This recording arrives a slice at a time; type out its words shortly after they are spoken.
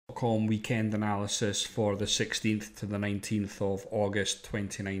forthcoming weekend analysis for the 16th to the 19th of August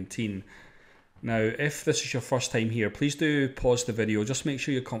 2019. Now, if this is your first time here, please do pause the video. Just make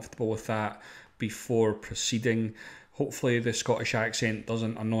sure you're comfortable with that before proceeding. Hopefully the Scottish accent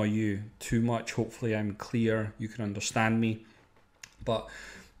doesn't annoy you too much. Hopefully I'm clear, you can understand me. But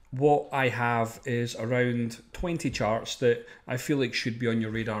what I have is around 20 charts that I feel like should be on your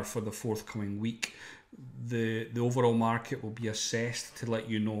radar for the forthcoming week. The overall market will be assessed to let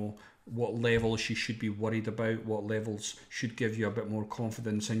you know what levels you should be worried about, what levels should give you a bit more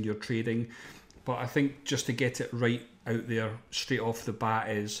confidence in your trading. But I think just to get it right out there straight off the bat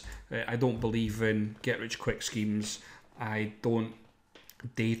is I don't believe in get-rich-quick schemes. I don't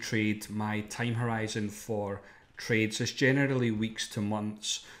day trade. My time horizon for trades is generally weeks to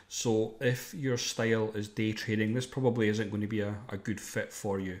months. So if your style is day trading, this probably isn't going to be a good fit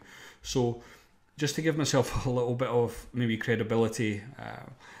for you. So just to give myself a little bit of maybe credibility,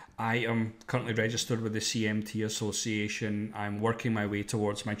 I am currently registered with the CMT Association. I'm working my way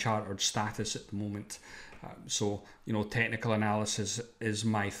towards my chartered status at the moment. So, you know, technical analysis is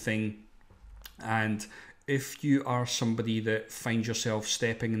my thing. And if you are somebody that finds yourself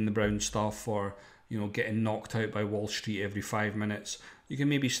stepping in the brown stuff or, you know, getting knocked out by Wall Street every 5 minutes, you can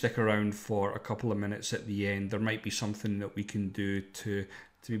maybe stick around for a couple of minutes at the end. There might be something that we can do to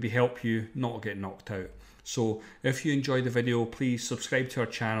maybe help you not get knocked out. So if you enjoy the video, please subscribe to our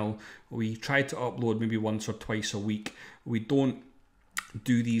channel. We try to upload maybe once or twice a week. We don't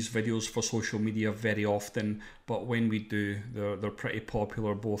do these videos for social media very often, but when we do, they're pretty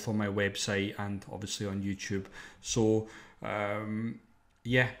popular both on my website and obviously on YouTube. So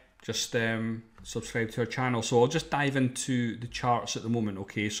yeah, just subscribe to our channel. So I'll just dive into the charts at the moment.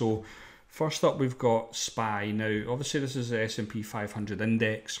 Okay, so first up we've got SPY. Now obviously this is the S&P 500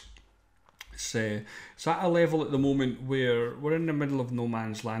 index. It's at a level at the moment where we're in the middle of no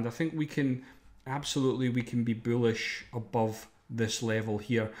man's land. I think we can be bullish above this level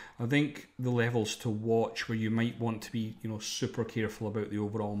here. I think the levels to watch where you might want to be, you know, super careful about the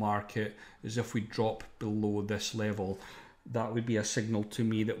overall market is if we drop below this level. That would be a signal to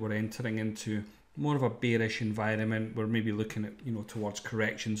me that we're entering into more of a bearish environment. We're maybe looking at, you know, towards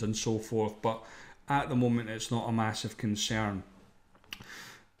corrections and so forth, but at the moment it's not a massive concern.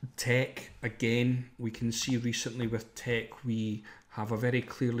 Tech, again, we can see recently with tech we have a very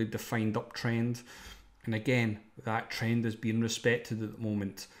clearly defined uptrend, and again that trend is being respected at the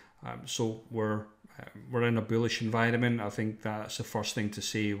moment. So we're in a bullish environment. I think that's the first thing to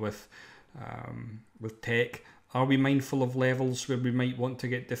say with tech. Are we mindful of levels where we might want to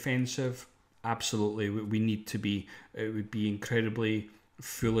get defensive? Absolutely, we need to be. It would be incredibly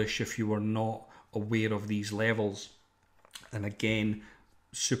foolish if you were not aware of these levels. And again,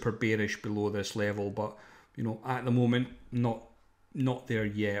 super bearish below this level, but you know, at the moment not there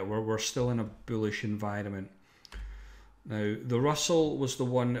yet. We're still in a bullish environment. Now the Russell was the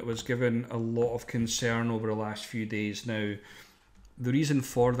one that was given a lot of concern over the last few days. Now the reason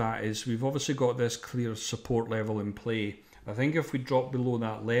for that is we've obviously got this clear support level in play. I think if we drop below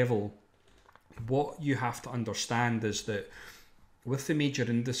that level, what you have to understand is that with the major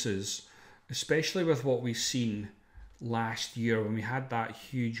indices, especially with what we've seen last year when we had that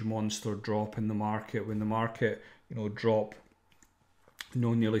huge monster drop in the market, when the market, you know, dropped, you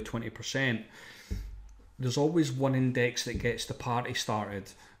know, nearly 20%, there's always one index that gets the party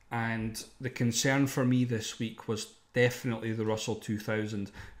started. And the concern for me this week was definitely the Russell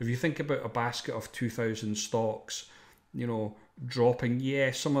 2000. If you think about a basket of 2000 stocks, you know, dropping,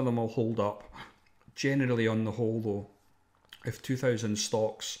 yeah, some of them will hold up. Generally on the whole though, if 2000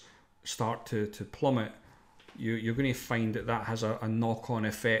 stocks start to plummet, you're going to find that has a knock-on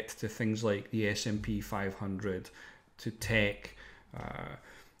effect to things like the S&P 500, to tech.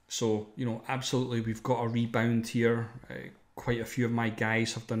 So, you know, absolutely we've got a rebound here. Quite a few of my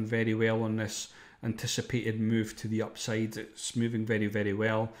guys have done very well on this anticipated move to the upside. It's moving very, very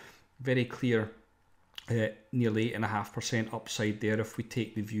well. Very clear, nearly 8.5% upside there if we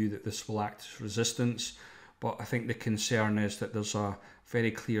take the view that this will act as resistance. But I think the concern is that there's a very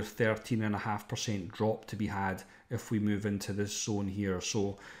clear 13.5% drop to be had if we move into this zone here.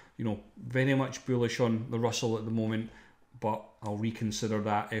 So, you know, very much bullish on the Russell at the moment, but I'll reconsider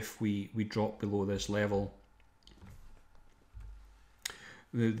that if we drop below this level.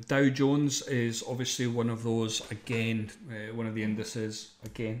 The Dow Jones is obviously one of those, again, one of the indices.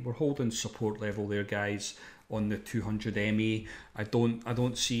 Again, we're holding support level there, guys, on the 200 MA. I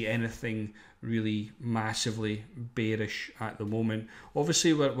don't see anything really massively bearish at the moment.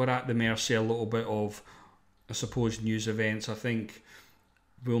 Obviously, we're at the mercy a little bit of, I suppose, news events. I think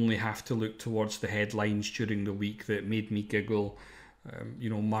we only have to look towards the headlines during the week that made me giggle. you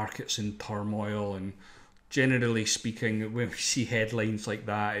know, markets in turmoil, and generally speaking, when we see headlines like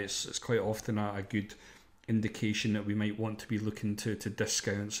that, it's quite often a good indication that we might want to be looking to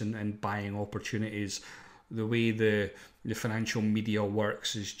discounts and buying opportunities. The way the financial media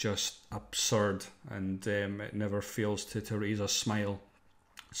works is just absurd, and it never fails to raise a smile.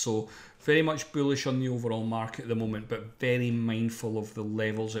 So very much bullish on the overall market at the moment, but very mindful of the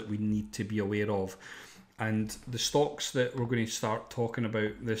levels that we need to be aware of. And the stocks that we're going to start talking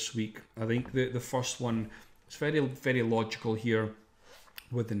about this week, I think the first one is very logical here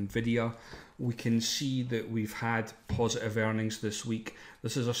with Nvidia. We can see that we've had positive earnings this week.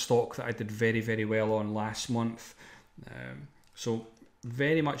 This is a stock that I did very well on last month. So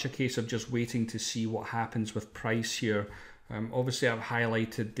very much a case of just waiting to see what happens with price here. Obviously, I've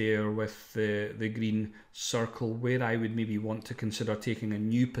highlighted there with the green circle where I would maybe want to consider taking a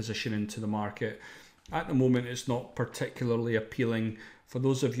new position into the market. At the moment, it's not particularly appealing. For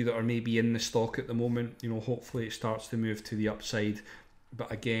those of you that are maybe in the stock at the moment, you know, hopefully it starts to move to the upside.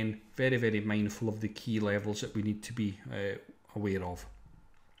 But again, very mindful of the key levels that we need to be aware of.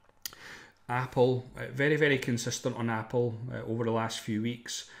 Apple, very consistent on Apple over the last few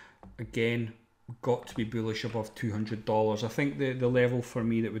weeks. Again, got to be bullish above $200. I think the level for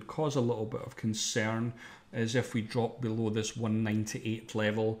me that would cause a little bit of concern is if we drop below this 198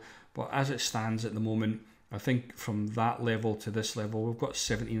 level. But as it stands at the moment, I think from that level to this level, we've got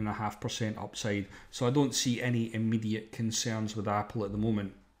 17.5% upside. So I don't see any immediate concerns with Apple at the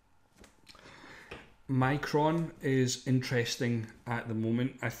moment. Micron is interesting at the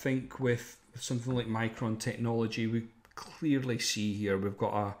moment. I think with something like Micron technology, we clearly see here we've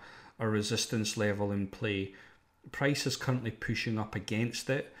got a resistance level in play. Price is currently pushing up against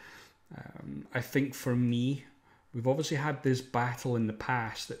it. I think for me, we've obviously had this battle in the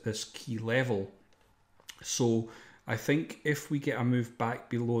past at this key level. So I think if we get a move back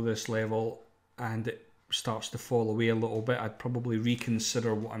below this level and it starts to fall away a little bit, I'd probably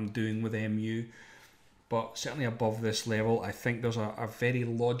reconsider what I'm doing with MU. But certainly above this level, I think there's a very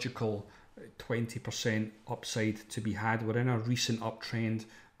logical 20% upside to be had. We're in a recent uptrend.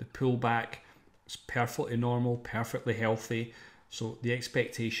 The pullback is perfectly normal, perfectly healthy. So the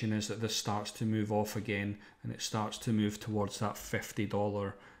expectation is that this starts to move off again and it starts to move towards that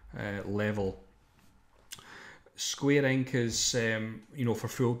 $50 level. Square Inc is, you know, for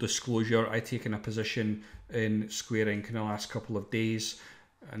full disclosure, I've taken a position in Square Inc in the last couple of days,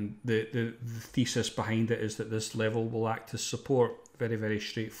 and the thesis behind it is that this level will act as support. Very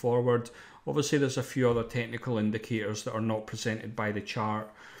straightforward. Obviously, there's a few other technical indicators that are not presented by the chart,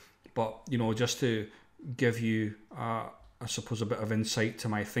 but you know, just to give you, I suppose, a bit of insight to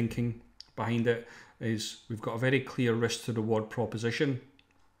my thinking behind it, is we've got a very clear risk to reward proposition.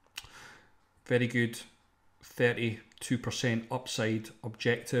 Very good 32% upside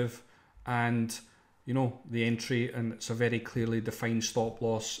objective, and you know, the entry, and it's a very clearly defined stop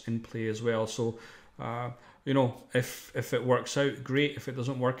loss in play as well. So you know, if it works out, great. If it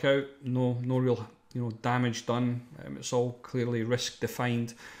doesn't work out, no real, you know, damage done. It's all clearly risk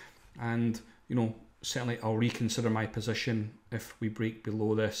defined, and you know, certainly I'll reconsider my position if we break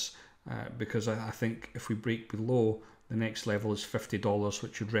below this, because I think if we break below, the next level is $50,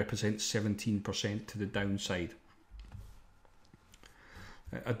 which would represent 17% to the downside.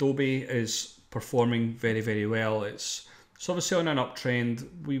 Adobe is performing very well. It's obviously on an uptrend.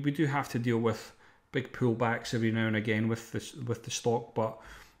 We do have to deal with big pullbacks every now and again with the stock, but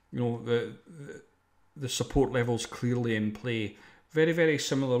you know, the support levels clearly in play. Very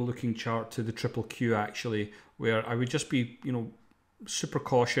similar looking chart to the triple Q actually, where I would just be, you know, super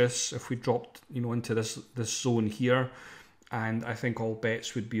cautious if we dropped, you know, into this zone here, and I think all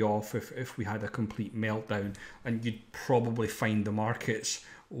bets would be off if we had a complete meltdown, and you'd probably find the markets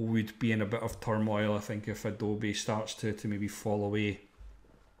would be in a bit of turmoil, I think, if Adobe starts to maybe fall away.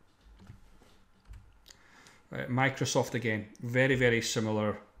 Microsoft again, very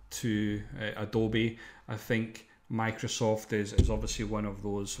similar to Adobe. I think Microsoft is obviously one of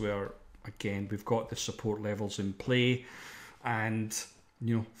those where, again, we've got the support levels in play, and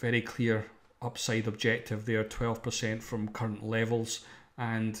you know, very clear upside objective there, 12% from current levels,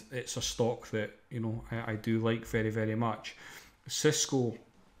 and it's a stock that, you know, I do like very much. Cisco,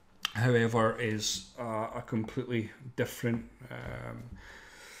 however, is a completely different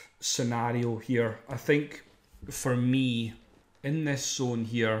scenario here. I think for me, in this zone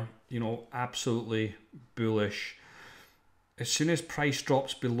here, you know, absolutely bullish. As soon as price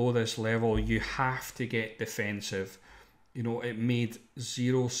drops below this level, you have to get defensive. You know, it made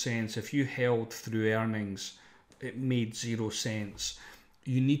 0 sense. If you held through earnings, it made 0 sense.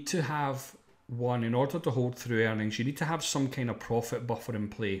 You need to have one, in order to hold through earnings, you need to have some kind of profit buffer in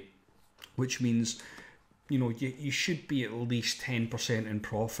play, which means, you know, you should be at least 10% in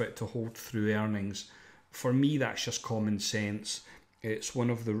profit to hold through earnings. For me, that's just common sense. It's one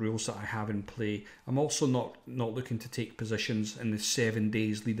of the rules that I have in play. I'm also not looking to take positions in the 7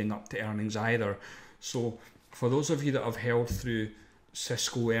 days leading up to earnings either. So for those of you that have held through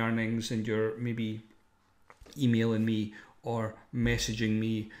Cisco earnings and you're maybe emailing me or messaging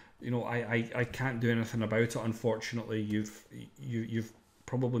me, you know, I can't do anything about it, unfortunately. You've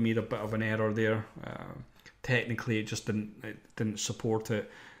probably made a bit of an error there. Technically, it just didn't support it.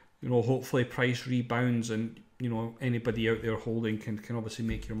 You know, hopefully price rebounds and, you know, anybody out there holding can obviously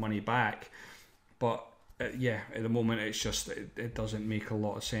make your money back. But yeah, at the moment it's just, it doesn't make a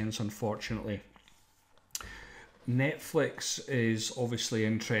lot of sense, unfortunately. Netflix is obviously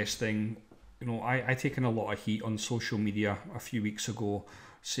interesting. You know, I taken a lot of heat on social media a few weeks ago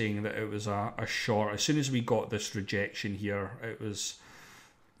saying that it was a short. As soon as we got this rejection here,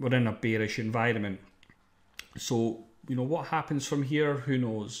 we're in a bearish environment. So, you know, what happens from here, who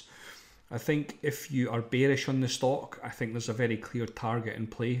knows? I think if you are bearish on the stock, I think there's a very clear target in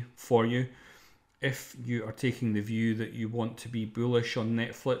play for you. If you are taking the view that you want to be bullish on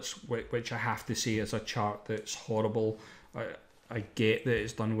Netflix, which I have to say is a chart that's horrible, I get that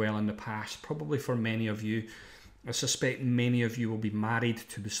it's done well in the past, probably for many of you. I suspect many of you will be married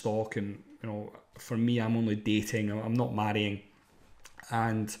to the stock, and, you know, for me, I'm only dating, I'm not marrying.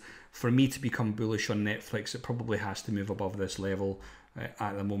 And for me to become bullish on Netflix, it probably has to move above this level.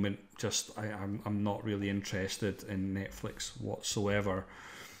 At the moment, just I'm not really interested in Netflix whatsoever.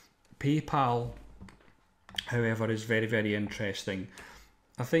 PayPal, however, is very, very interesting.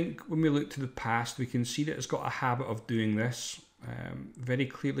 I think when we look to the past, we can see that it's got a habit of doing this. Very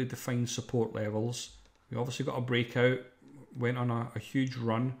clearly defined support levels. We obviously got a breakout, went on a huge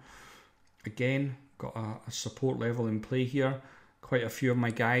run. Again, got a support level in play here. Quite a few of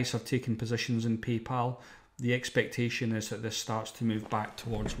my guys have taken positions in PayPal. The expectation is that this starts to move back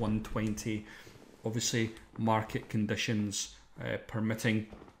towards 120. Obviously, market conditions permitting.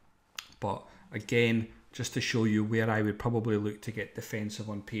 But again, just to show you where I would probably look to get defensive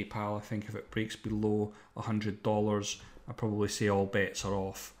on PayPal, I think if it breaks below $100, I'd probably say all bets are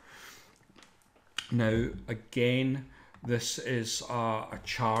off. Now, again, this is a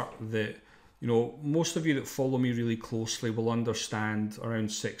chart that, you know, most of you that follow me really closely will understand.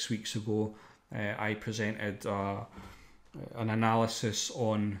 Around 6 weeks ago, I presented an analysis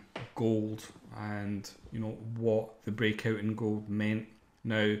on gold and, you know, what the breakout in gold meant.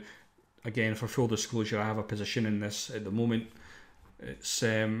 Now, again, for full disclosure, I have a position in this at the moment. It's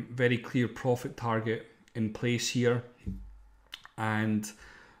very clear profit target in place here. And,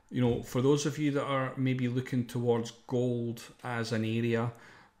 you know, for those of you that are maybe looking towards gold as an area,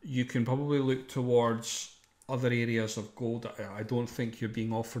 you can probably look towards other areas of gold. I don't think you're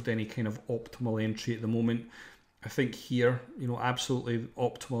being offered any kind of optimal entry at the moment. I think here, you know, absolutely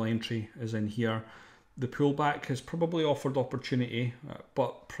optimal entry is in here. The pullback has probably offered opportunity,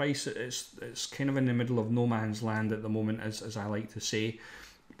 but price, it's kind of in the middle of no man's land at the moment, as I like to say.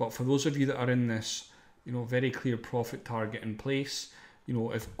 But for those of you that are in this, you know, very clear profit target in place, you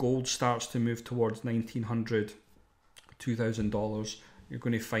know, if gold starts to move towards $1,900, $2,000, you're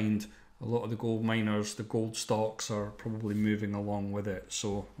going to find a lot of the gold miners, the gold stocks are probably moving along with it.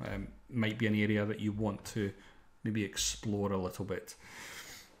 So might be an area that you want to maybe explore a little bit.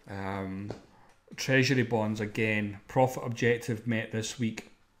 Treasury bonds, again, profit objective met this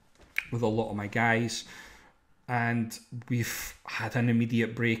week with a lot of my guys, and we've had an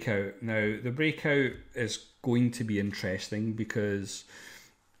immediate breakout. Now, the breakout is going to be interesting because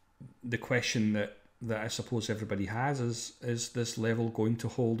the question that I suppose everybody has is this level going to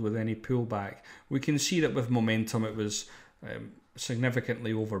hold with any pullback? We can see that with momentum it was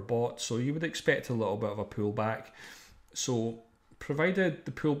significantly overbought, so you would expect a little bit of a pullback. So provided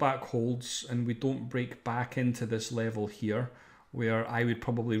the pullback holds and we don't break back into this level here, where I would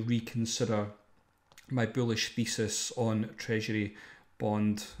probably reconsider my bullish thesis on Treasury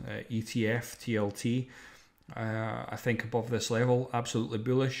bond ETF, TLT. I think above this level, absolutely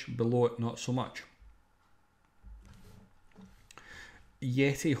bullish. Below it, not so much.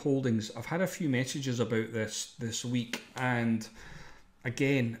 Yeti Holdings, I've had a few messages about this week, and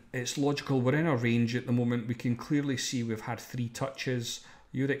again, it's logical. We're in a range at the moment. We can clearly see we've had 3 touches.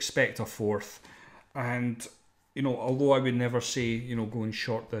 You'd expect a 4th. And, you know, although I would never say, you know, go and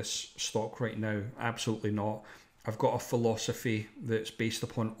short this stock right now, absolutely not. I've got a philosophy that's based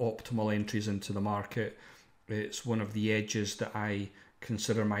upon optimal entries into the market. It's one of the edges that I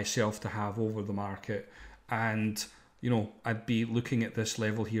consider myself to have over the market. And I'd be looking at this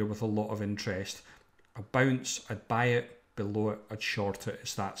level here with a lot of interest. A bounce, I'd buy it. Below it, I'd short it.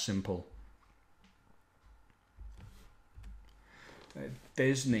 It's that simple.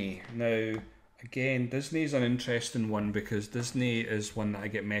 Disney. Now, again, Disney's an interesting one because Disney is one that I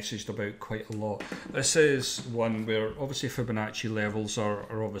get messaged about quite a lot. This is one where obviously Fibonacci levels are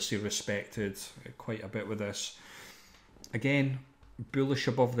obviously respected quite a bit with this. Again, bullish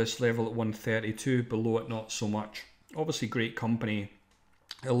above this level at 132, below it not so much. Obviously great company.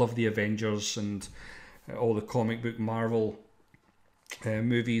 I love the Avengers and all the comic book Marvel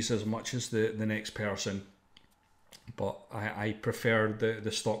movies as much as the next person. But I prefer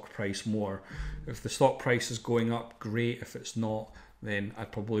the stock price more. If the stock price is going up, great. If it's not, then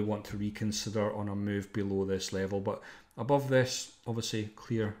I'd probably want to reconsider on a move below this level. But above this, obviously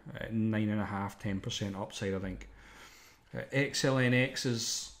clear 9.5%, 10% upside, I think. XLNX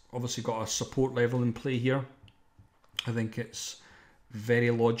has obviously got a support level in play here. I think it's very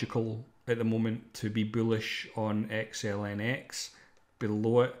logical at the moment to be bullish on XLNX.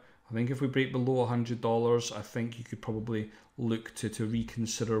 Below it, I think if we break below $100, I think you could probably look to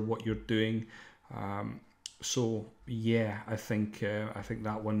reconsider what you're doing. So yeah, I think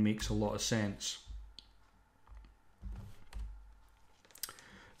that one makes a lot of sense.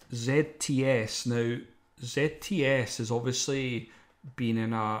 ZTS. Now, ZTS has obviously been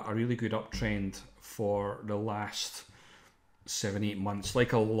in a really good uptrend for the last 7-8 months,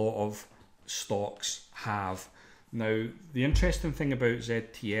 like a lot of stocks have. Now, the interesting thing about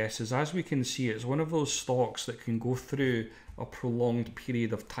ZTS is, as we can see, it's one of those stocks that can go through a prolonged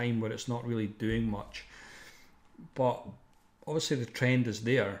period of time where it's not really doing much. But obviously the trend is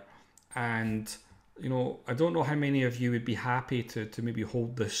there. And, I don't know how many of you would be happy to maybe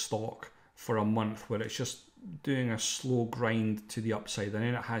hold this stock for a month where it's just doing a slow grind to the upside and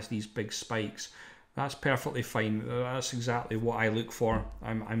then it has these big spikes. That's perfectly fine. That's exactly what I look for.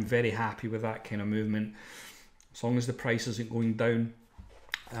 I'm very happy with that kind of movement, as long as the price isn't going down.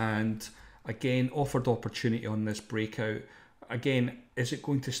 And again, offered opportunity on this breakout. Again, is it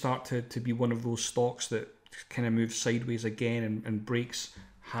going to start to be one of those stocks that kind of moves sideways again and breaks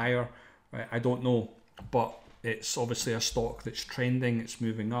higher? I don't know, but it's obviously a stock that's trending, it's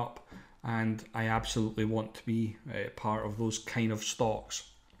moving up, and I absolutely want to be part of those kind of stocks.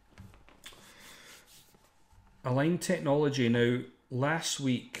 Align Technology. Now, last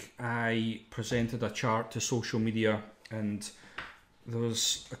week I presented a chart to social media, and there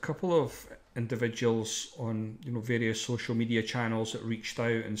was a couple of individuals on various social media channels that reached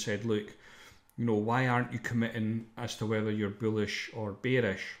out and said, look, why aren't you committing as to whether you're bullish or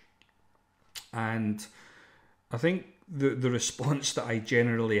bearish? And I think the response that I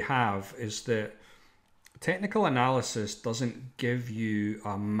generally have is that technical analysis doesn't give you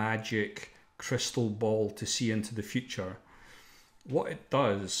a magic crystal ball to see into the future. What it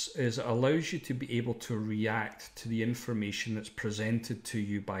does is it allows you to be able to react to the information that's presented to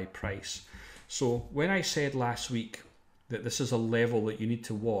you by price. So when I said last week that this is a level that you need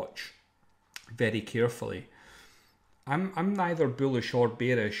to watch very carefully, I'm neither bullish or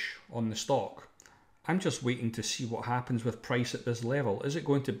bearish on the stock. I'm just waiting to see what happens with price at this level. Is it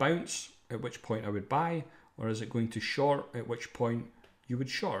going to bounce, at which point I would buy, or is it going to short, at which point you would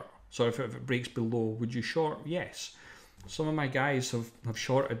short? So if it breaks below, would you short? Yes. Some of my guys have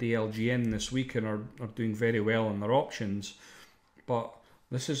shorted the LGN this week and are doing very well on their options. But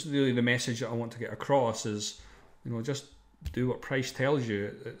this is really the message that I want to get across is, just do what price tells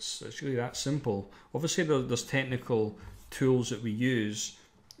you. It's really that simple. Obviously there's technical tools that we use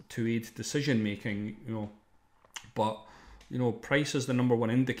to aid decision making, but price is the number one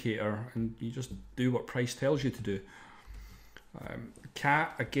indicator, and you just do what price tells you to do.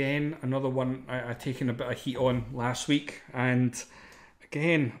 Cat, again, another one I taken a bit of heat on last week, and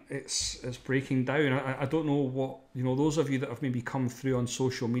again it's breaking down. I don't know what, those of you that have maybe come through on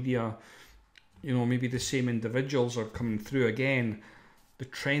social media, maybe the same individuals are coming through again. The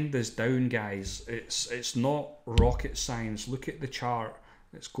trend is down, guys. It's not rocket science. Look at the chart.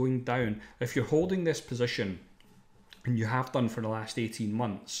 It's going down. If you're holding this position, and you have done for the last 18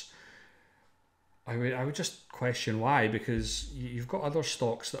 months, I would just question why, because you've got other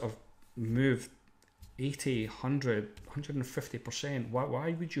stocks that have moved 80, 100, 150%.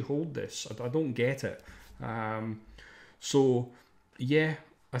 Why would you hold this? I don't get it. So yeah,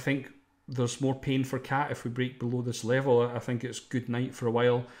 I think there's more pain for Cat if we break below this level. I think it's good night for a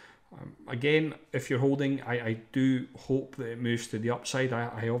while. Again, if you're holding, I do hope that it moves to the upside.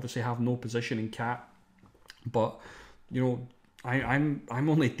 I obviously have no position in Cat, but I'm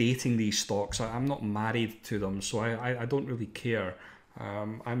only dating these stocks. I'm not married to them, so I don't really care.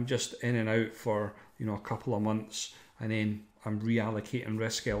 I'm just in and out for a couple of months. and then I'm reallocating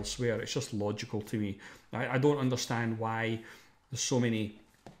risk elsewhere. It's just logical to me. I don't understand why there's so many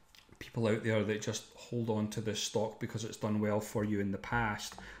people out there that just hold on to this stock because it's done well for you in the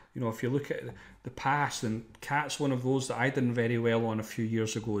past. You know, if you look at the past, and CAT's one of those that I did very well on a few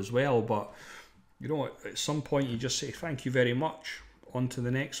years ago as well, but you know, at some point you just say thank you very much, on to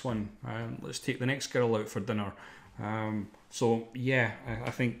the next one. Let's take the next girl out for dinner. So yeah,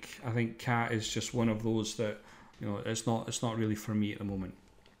 I think CAT is just one of those that, you know, it's not really for me at the moment.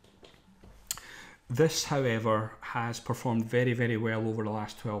 This, however, has performed very, very well over the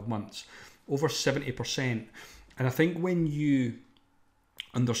last 12 months, over 70%. And I think when you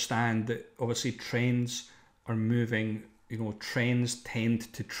understand that obviously trends are moving, you know, trends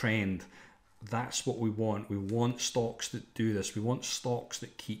tend to trend. That's what we want. We want stocks that do this. We want stocks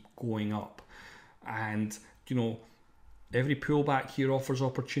that keep going up. And, you know, every pullback here offers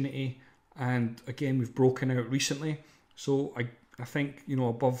opportunity. And again, we've broken out recently. So I think, you know,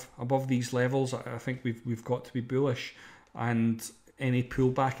 above these levels, I think we've got to be bullish. And any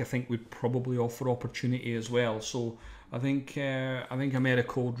pullback, I think, would probably offer opportunity as well. So I think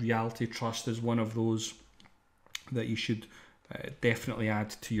Americold Realty Trust is one of those that you should definitely add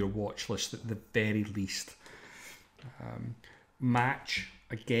to your watch list at the very least. Match,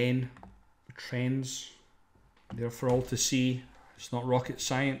 again, trends, they're for all to see. It's not rocket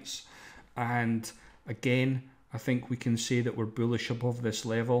science. And again, I think we can say that we're bullish above this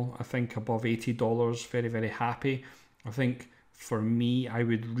level. I think above $80, very, very happy. I think for me, I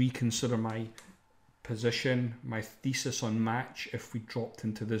would reconsider my position, my thesis on Match if we dropped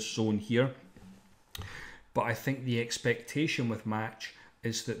into this zone here. But I think the expectation with Match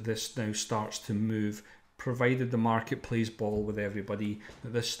is that this now starts to move, provided the market plays ball with everybody,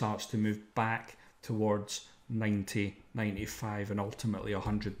 that this starts to move back towards 90, 95 and ultimately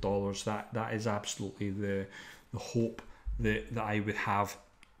 $100. That is absolutely the hope that I would have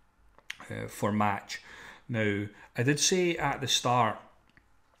for Match. Now, I did say at the start,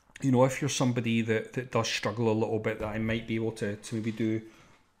 you know, if you're somebody that does struggle a little bit, that I might be able to maybe do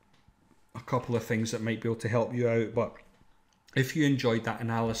a couple of things that might be able to help you out. But if you enjoyed that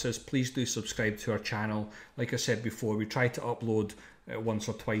analysis, please do subscribe to our channel. Like I said before, we try to upload once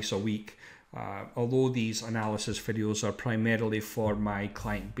or twice a week. Although these analysis videos are primarily for my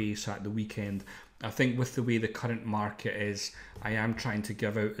client base at the weekend, I think with the way the current market is, I am trying to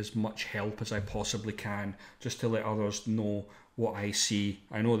give out as much help as I possibly can, just to let others know what I see.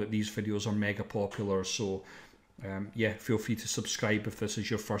 I know that these videos are mega popular, so yeah, feel free to subscribe if this is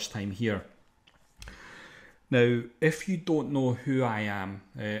your first time here. Now, if you don't know who I am,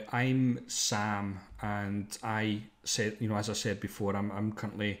 I'm Sam, and I said, you know, as I said before, I'm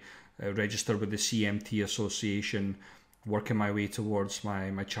currently registered with the CMT Association, working my way towards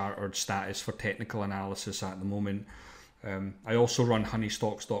my chartered status for technical analysis at the moment. I also run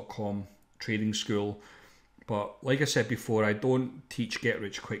honeystocks.com trading school, but like I said before, I don't teach get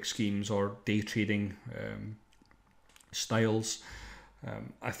rich quick schemes or day trading styles.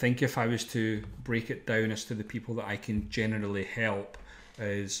 I think if I was to break it down as to the people that I can generally help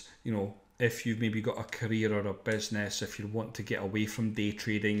is, you know, if you've maybe got a career or a business, if you want to get away from day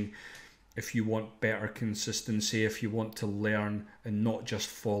trading, if you want better consistency, if you want to learn and not just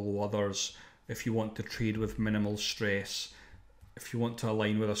follow others, if you want to trade with minimal stress, if you want to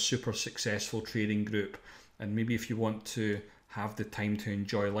align with a super successful trading group, and maybe if you want to have the time to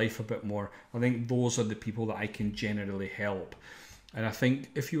enjoy life a bit more, I think those are the people that I can generally help. And I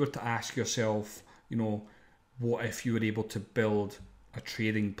think if you were to ask yourself, you know, what if you were able to build a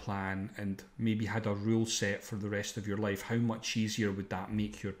trading plan and maybe had a rule set for the rest of your life, how much easier would that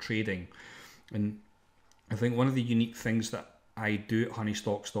make your trading? And I think one of the unique things that I do at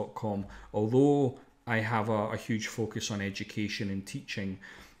honeystocks.com, although I have a huge focus on education and teaching,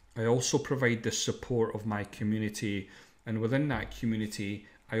 I also provide the support of my community, and within that community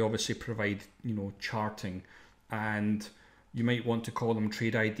I obviously provide, you know, charting, and you might want to call them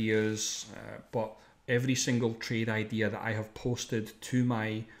trade ideas, but every single trade idea that I have posted to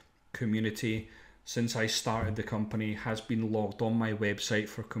my community since I started the company has been logged on my website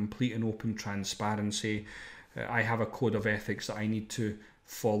for complete and open transparency. I have a code of ethics that I need to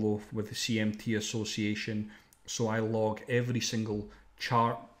follow with the CMT Association, so I log every single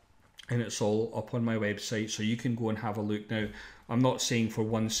chart and it's all up on my website, so you can go and have a look. Now, I'm not saying for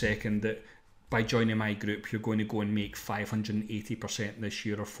 1 second that by joining my group you're going to go and make 580% this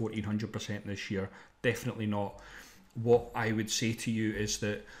year or 1400% this year. Definitely not. What I would say to you is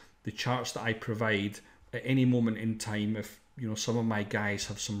that the charts that I provide at any moment in time, if you know some of my guys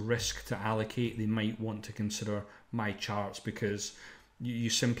have some risk to allocate, they might want to consider my charts, because you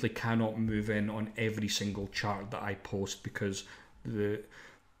simply cannot move in on every single chart that I post, because the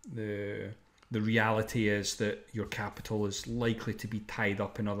reality is that your capital is likely to be tied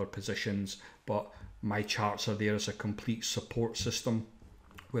up in other positions, but my charts are there as a complete support system.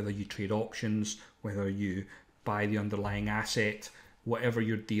 Whether you trade options, whether you buy the underlying asset, whatever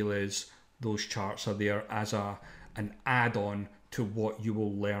your deal is, those charts are there as an add-on to what you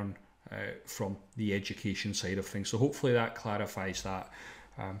will learn from the education side of things. So hopefully that clarifies that.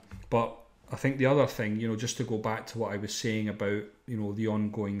 But I think the other thing, just to go back to what I was saying about, the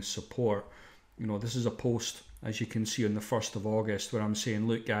ongoing support, this is a post, as you can see, on the 1st of August, where I'm saying,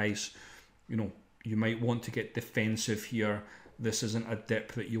 look guys, you might want to get defensive here. This isn't a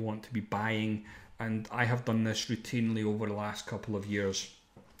dip that you want to be buying. And I have done this routinely over the last couple of years.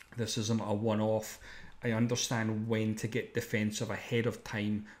 This isn't a one-off. I understand when to get defensive ahead of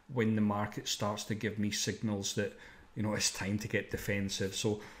time when the market starts to give me signals that, it's time to get defensive.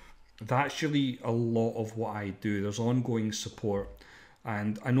 So that's really a lot of what I do. There's ongoing support.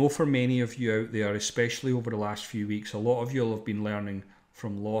 And I know for many of you out there, especially over the last few weeks, a lot of you will have been learning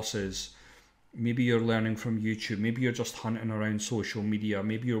from losses. Maybe you're learning from YouTube. Maybe you're just hunting around social media.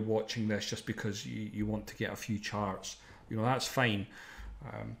 Maybe you're watching this just because you want to get a few charts. That's fine.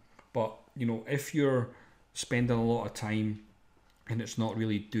 But if you're spending a lot of time and it's not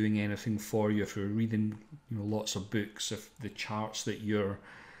really doing anything for you, if you're reading lots of books, if the charts that you're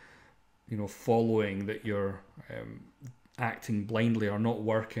following, that you're acting blindly are not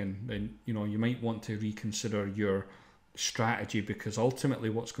working, then you might want to reconsider your strategy, because ultimately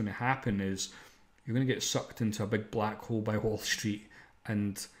what's going to happen is you're going to get sucked into a big black hole by Wall Street.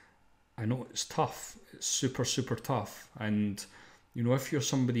 And I know it's tough, it's super tough, and if you're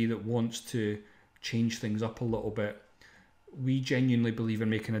somebody that wants to change things up a little bit, we genuinely believe in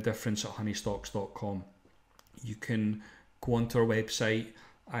making a difference at honeystocks.com. You can go onto our website.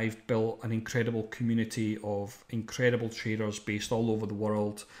 I've built an incredible community of incredible traders based all over the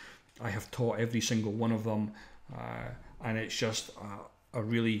world. I have taught every single one of them, and it's just a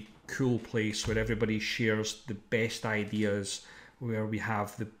really cool place where everybody shares the best ideas, where we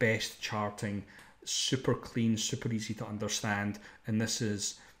have the best charting, super clean, super easy to understand, and this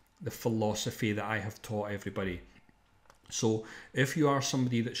is the philosophy that I have taught everybody. So if you are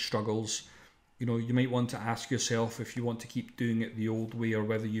somebody that struggles, you might want to ask yourself if you want to keep doing it the old way, or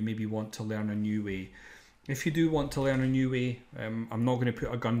whether you maybe want to learn a new way. If you do want to learn a new way, I'm not going to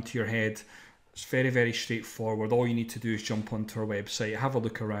put a gun to your head. It's very straightforward. All you need to do is jump onto our website, have a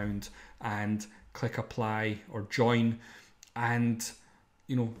look around, and click apply or join, and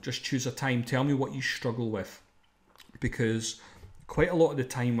just choose a time. Tell me what you struggle with, because quite a lot of the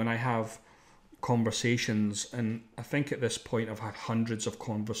time when I have conversations, and I think at this point I've had hundreds of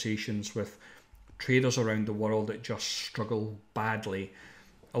conversations with traders around the world that just struggle badly,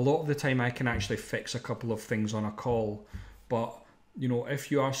 a lot of the time I can actually fix a couple of things on a call. But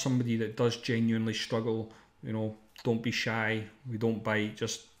if you are somebody that does genuinely struggle, don't be shy. We don't bite.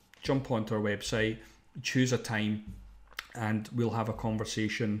 Just jump onto our website, choose a time, and we'll have a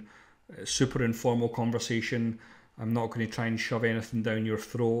conversation, a super informal conversation. I'm not going to try and shove anything down your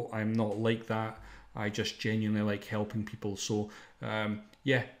throat. I'm not like that. I just genuinely like helping people. So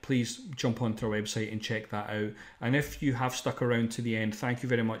yeah, please jump onto our website and check that out. And if you have stuck around to the end, thank you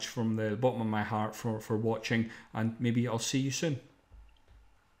very much from the bottom of my heart for watching, and maybe I'll see you soon.